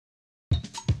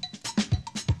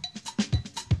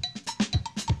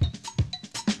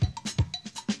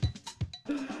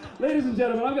Ladies and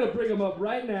gentlemen, I'm going to bring them up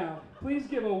right now. Please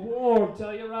give a warm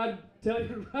Telluride.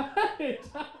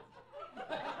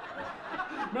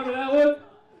 Remember that one?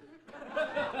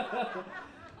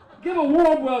 Give a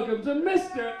warm welcome to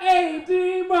Mr.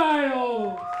 A.D.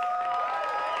 Miles.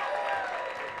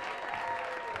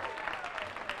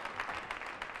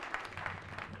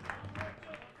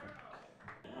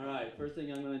 All right, first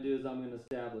thing I'm going to do is I'm going to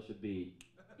establish a beat.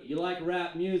 You like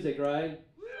rap music, right?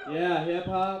 Yeah,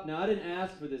 hip-hop. Now, I didn't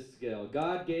ask for this skill.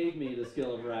 God gave me the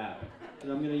skill of rap,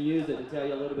 and I'm going to use it to tell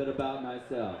you a little bit about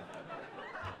myself.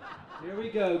 Here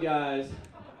we go, guys.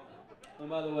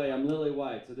 And by the way, I'm lily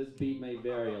white, so this beat may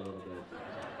vary a little bit.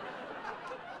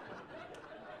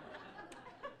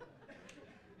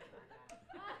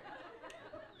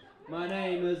 My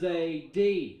name is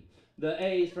A.D. The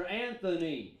A's for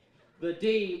Anthony. The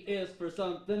D is for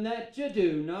something that you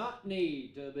do not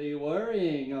need to be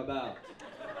worrying about.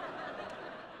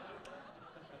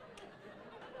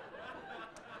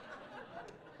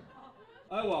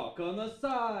 I walk on the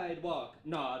sidewalk,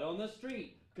 not on the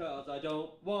street, 'cause I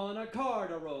don't want a car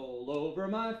to roll over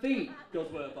my feet. 'Cause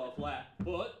with a flat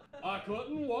foot, I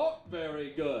couldn't walk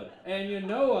very good. And you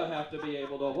know I have to be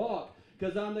able to walk,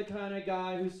 'cause I'm the kind of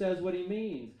guy who says what he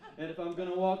means. And if I'm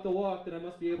gonna walk the walk, then I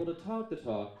must be able to talk the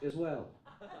talk as well.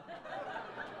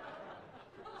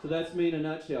 So that's me in a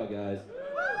nutshell, guys.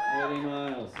 80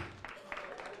 miles.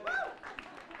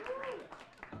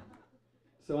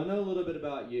 So I know a little bit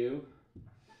about you.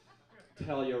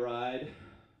 Telluride.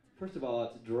 First of all,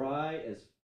 it's dry as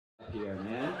up here,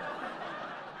 man.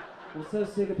 I'm so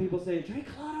sick of people saying, drink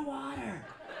a lot of water.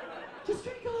 Just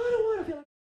drink a lot of water. I feel like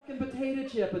a fucking potato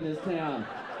chip in this town.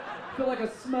 I feel like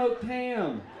a smoked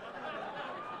ham.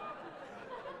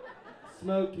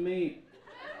 Smoked meat.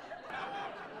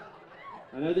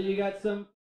 I know that you got some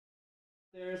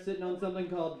there sitting on something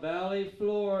called Valley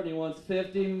Floor, and he wants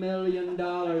 $50 million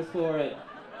for it.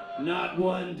 Not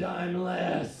one dime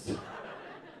less.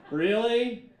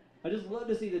 Really? I just love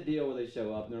to see the deal where they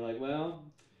show up and they're like, well,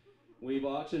 we've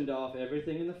auctioned off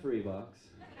everything in the free box.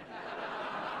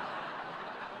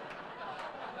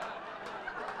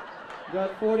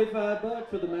 Got $45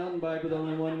 for the mountain bike with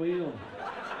only one wheel.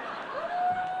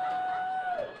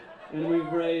 And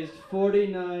we've raised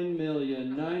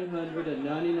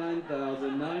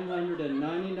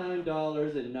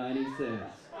 $49,999,999.90.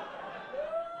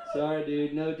 Sorry,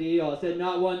 dude, no deal. I said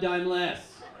not one dime less.